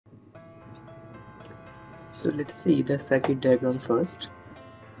So let's see the circuit diagram first.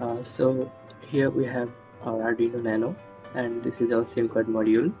 So here we have our Arduino Nano, and this is our SIM card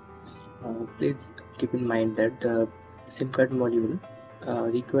module. Please keep in mind that the SIM card module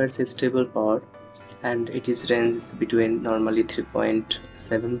requires a stable power, and it is ranges between normally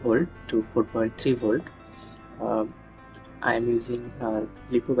 3.7 volt to 4.3 volt. I am using a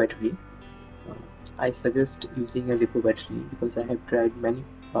LiPo battery. Uh, I suggest using a LiPo battery because I have tried many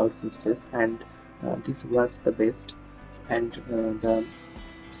power sources, and this works the best. And the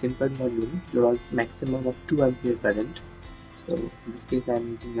SIM card module draws maximum of 2 ampere current. So in this case I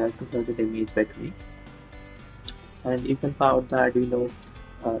am using a 2000 mAh battery, and you can power the Arduino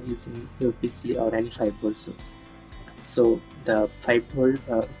using your PC or any 5 volt source. So the 5 volt,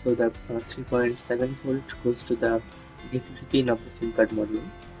 so the 3.7 volt goes to the VCC pin of the SIM card module.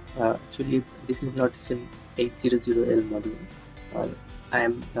 Actually, this is not sim800l module. Uh, I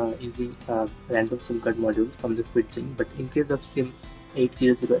am using a random SIM card module from the FreeSync, but in case of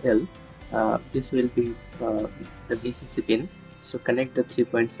sim800l, this will be the VCC pin. So connect the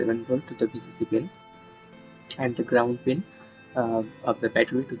 3.7 volt to the VCC pin, and the ground pin of the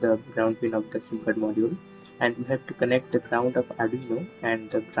battery to the ground pin of the SIM card module, and we have to connect the ground of Arduino and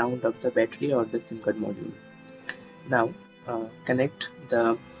the ground of the battery or the SIM card module. Now connect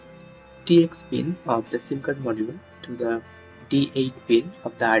the TX pin of the SIM card module to the D8 pin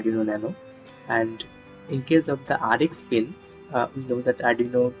of the Arduino Nano, and in case of the RX pin, we know that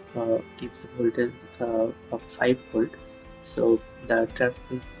Arduino gives a voltage of 5 volt. So the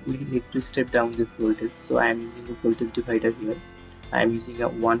we need to step down this voltage. So I am using a voltage divider here. I am using a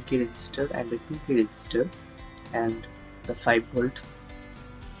 1K resistor and a 2K resistor, and the 5 volt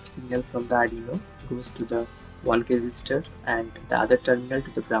signal from the Arduino goes to the 1K resistor and the other terminal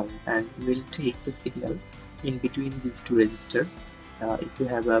to the ground, and we'll take the signal in between these two resistors. If you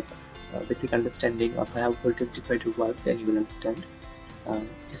have a basic understanding of how voltage divider works, then you will understand.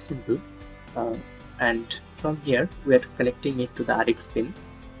 It's simple. And from here we are connecting it to the RX pin.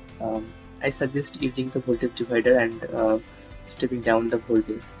 I suggest using the voltage divider and stepping down the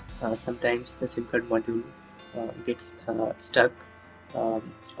voltage. Sometimes the SIM card module gets stuck,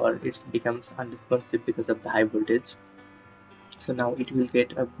 or it becomes unresponsive because of the high voltage. So now it will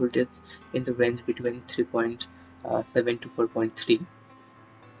get a voltage in the range between 3.7 to 4.3.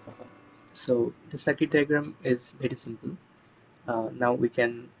 So the circuit diagram is very simple. Now we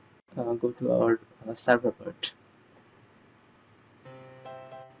can go to our server part.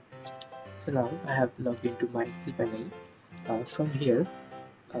 So now I have logged into my cPanel. From here,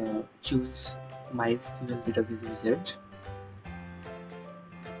 choose MySQL database wizard,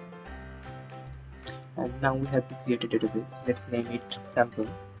 and now we have to create a database. Let's name it sample,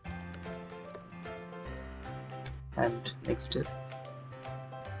 and next step.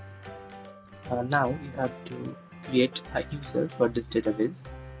 Now you have to create a user for this database.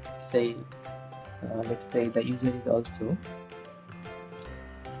 Say let's say the user is also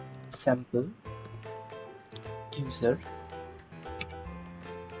sample user,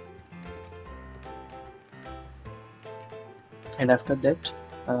 and after that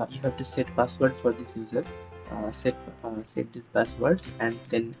you have to set password for this user. Set these passwords and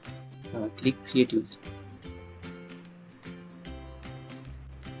then click create user.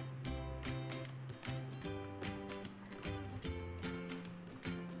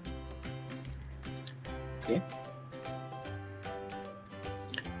 Okay,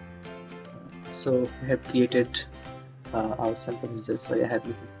 so we have created our sample user. So I have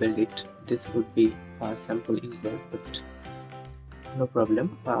misspelled it. This would be our sample user, but no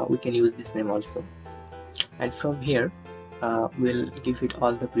problem, we can use this name also. And from here we'll give it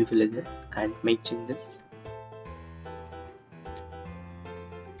all the privileges and make changes.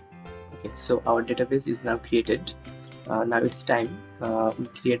 Okay, so our database is now created. Now it's time we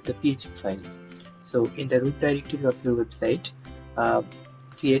create the PHP file. So in the root directory of your website,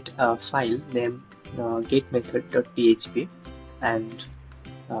 create a file named getMethod.php, and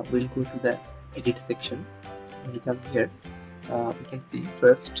we'll go to the edit section. When you come here, we can see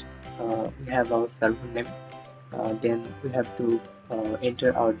first we have our server name, then we have to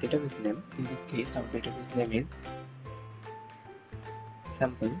enter our database name. In this case our database name is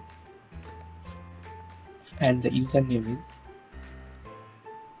sample, and the username is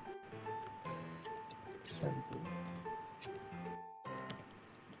sample.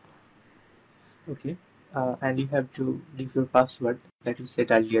 Okay, and you have to leave your password that you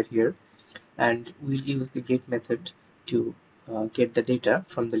set earlier here, and we'll use the get method to get the data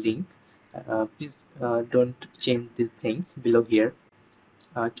from the link. Please don't change these things below here.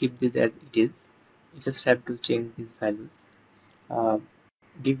 Keep this as it is. You just have to change these values.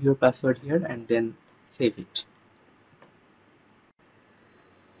 Give your password here and then save it.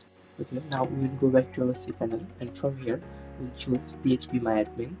 Okay, now we will go back to our cPanel, and from here we'll choose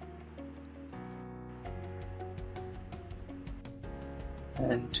phpMyAdmin,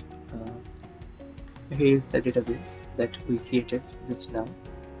 and here is the database that we created just now.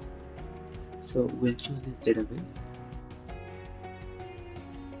 So we'll choose this database.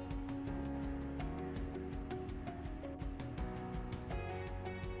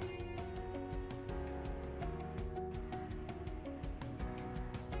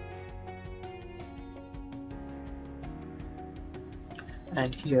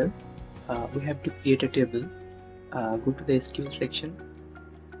 And here we have to create a table. Go to the SQL section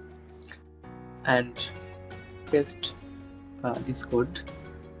and paste this code.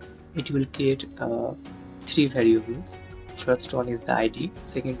 It will create 3 variables. First one is the ID,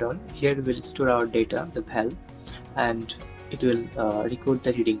 second one, here we will store our data, the val, and it will record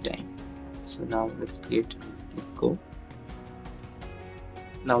the reading time. So now let's click go.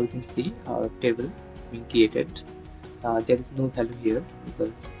 Now we can see our table being created. There is no value here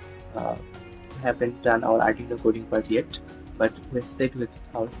because we haven't done our Arduino coding part yet, but we're set with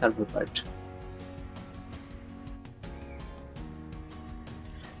our server part.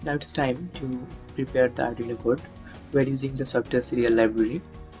 Now it's time to prepare the Arduino code. We're using the software serial library,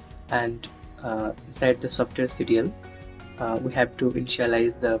 and inside the software serial we have to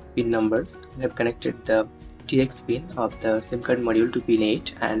initialize the pin numbers. We have connected the TX pin of the SIM card module to pin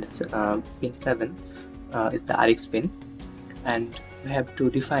 8, and pin 7 is the RX pin, and we have to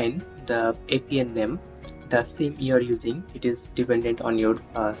define the APN name. The SIM you are using, it is dependent on your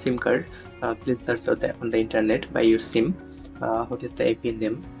SIM card. Please search on the internet by your SIM what is the APN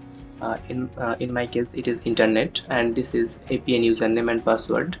name. In my case it is internet, and this is APN username and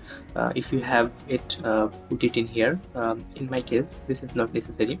password. If you have it, put it in here. In my case this is not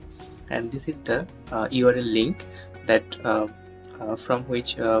necessary, and this is the URL link that from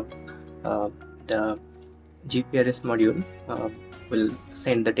which the GPRS module will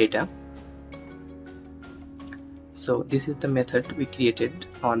send the data. So this is the method we created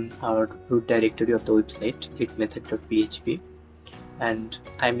on our root directory of the website, getMethod.php, and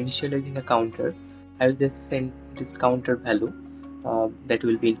I'm initializing a counter. I will just send this counter value that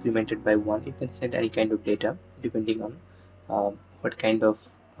will be incremented by 1. You can send any kind of data depending on what kind of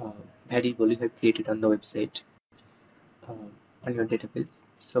variable you have created on the website on your database.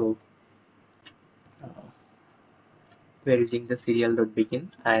 So we are using the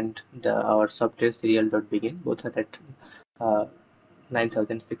serial.begin and our software serial.begin. Both are at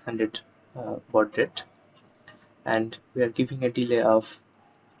 9600 baud rate, and we are giving a delay of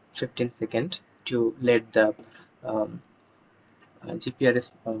 15 seconds to let the GPRS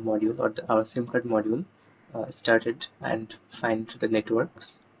module or our SIM card module started and find the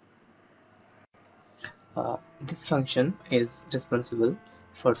networks. This function is responsible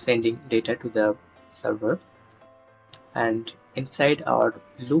for sending data to the server, and inside our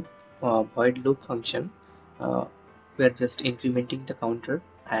loop void loop function we are just incrementing the counter,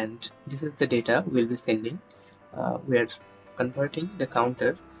 and this is the data we'll be sending. We are converting the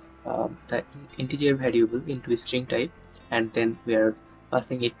counter, the integer variable, into a string type, and then we are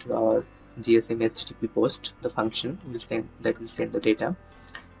passing it to our GSM HTTP post, the function will send the data.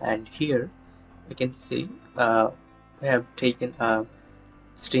 And here we can see we have taken a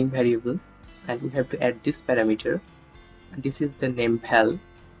string variable, and we have to add this parameter. This is the name val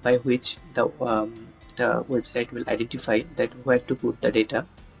by which the website will identify that where to put the data.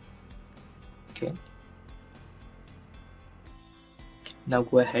 Okay, now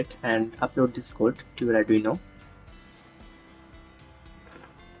go ahead and upload this code to your Arduino.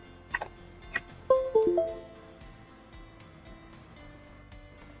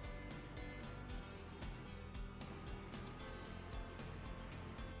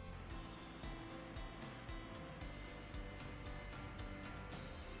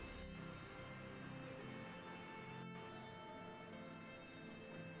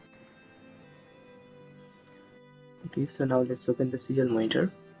 Okay, so now let's open the serial monitor.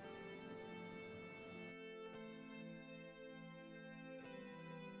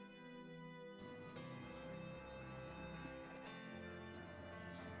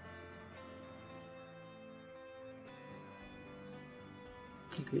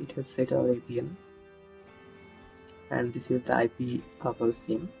 Okay, it has set our APN, and this is the IP of our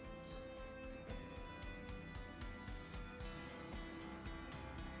SIM.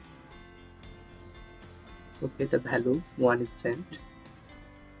 Okay, the value 1 is sent.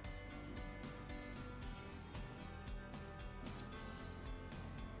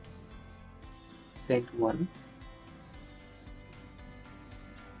 Sent 1.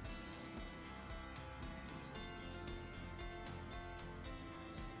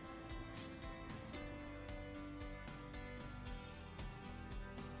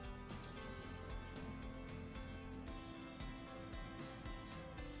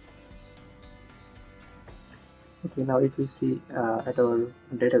 Okay, now if we see at our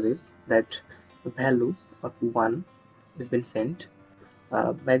database that the value of 1 has been sent.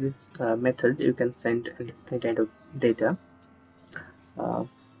 By this method you can send any kind of data.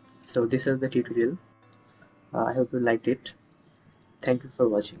 So this is the tutorial. I hope you liked it. Thank you for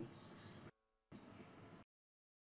watching.